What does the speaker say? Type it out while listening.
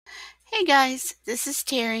Hey guys, this is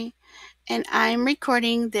Terry, and I'm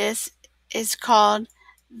recording this. Is called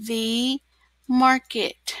The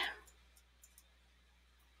Market.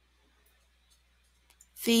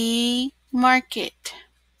 The Market.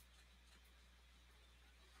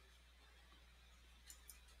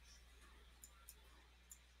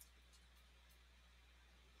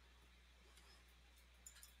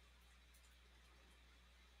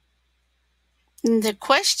 And the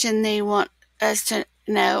question they want us to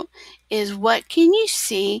know is, what can you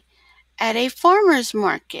see at a farmer's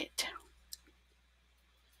market?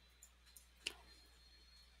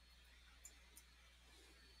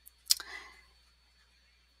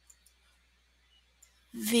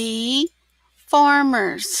 The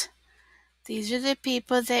farmers. These are the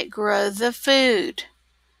people that grow the food.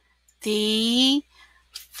 The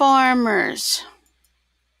farmers.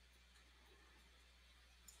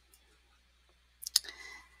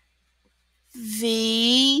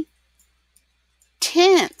 The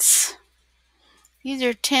tents. These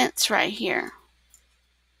are tents right here.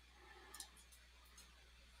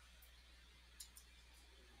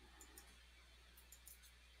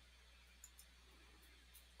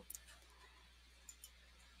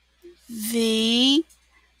 The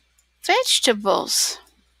vegetables.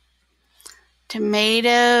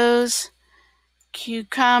 Tomatoes,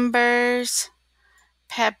 cucumbers,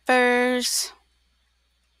 peppers,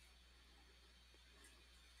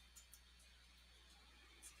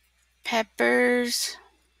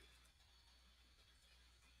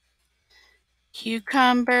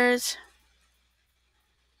 cucumbers,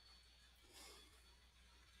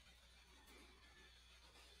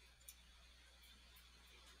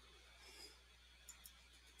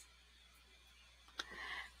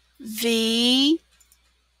 the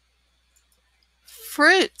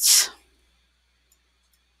fruits,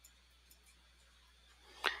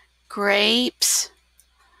 grapes,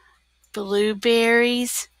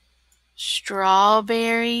 blueberries,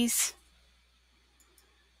 strawberries,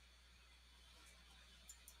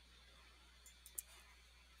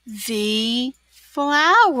 the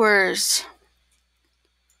flowers,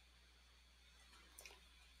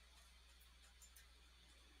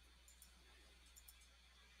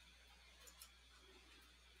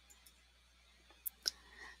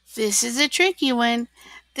 this is a tricky one.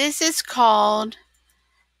 This is called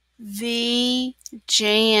the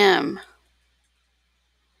jam.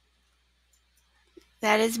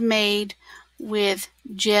 That is made with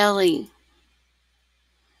jelly.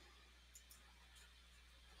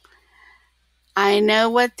 I know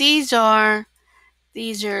what these are.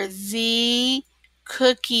 These are the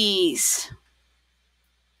cookies.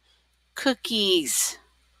 Cookies.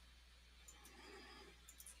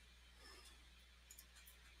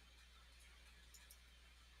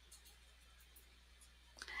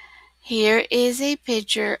 Here is a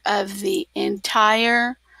picture of the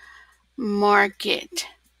entire market.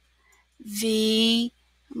 The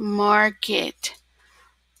market.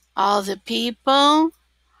 All the people,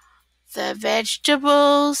 the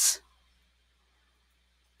vegetables,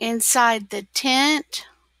 inside the tent.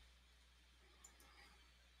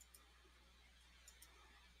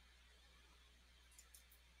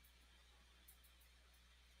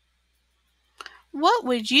 What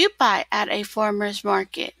would you buy at a farmer's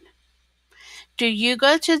market? Do you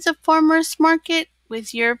go to the farmer's market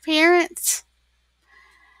with your parents?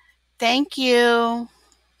 Thank you.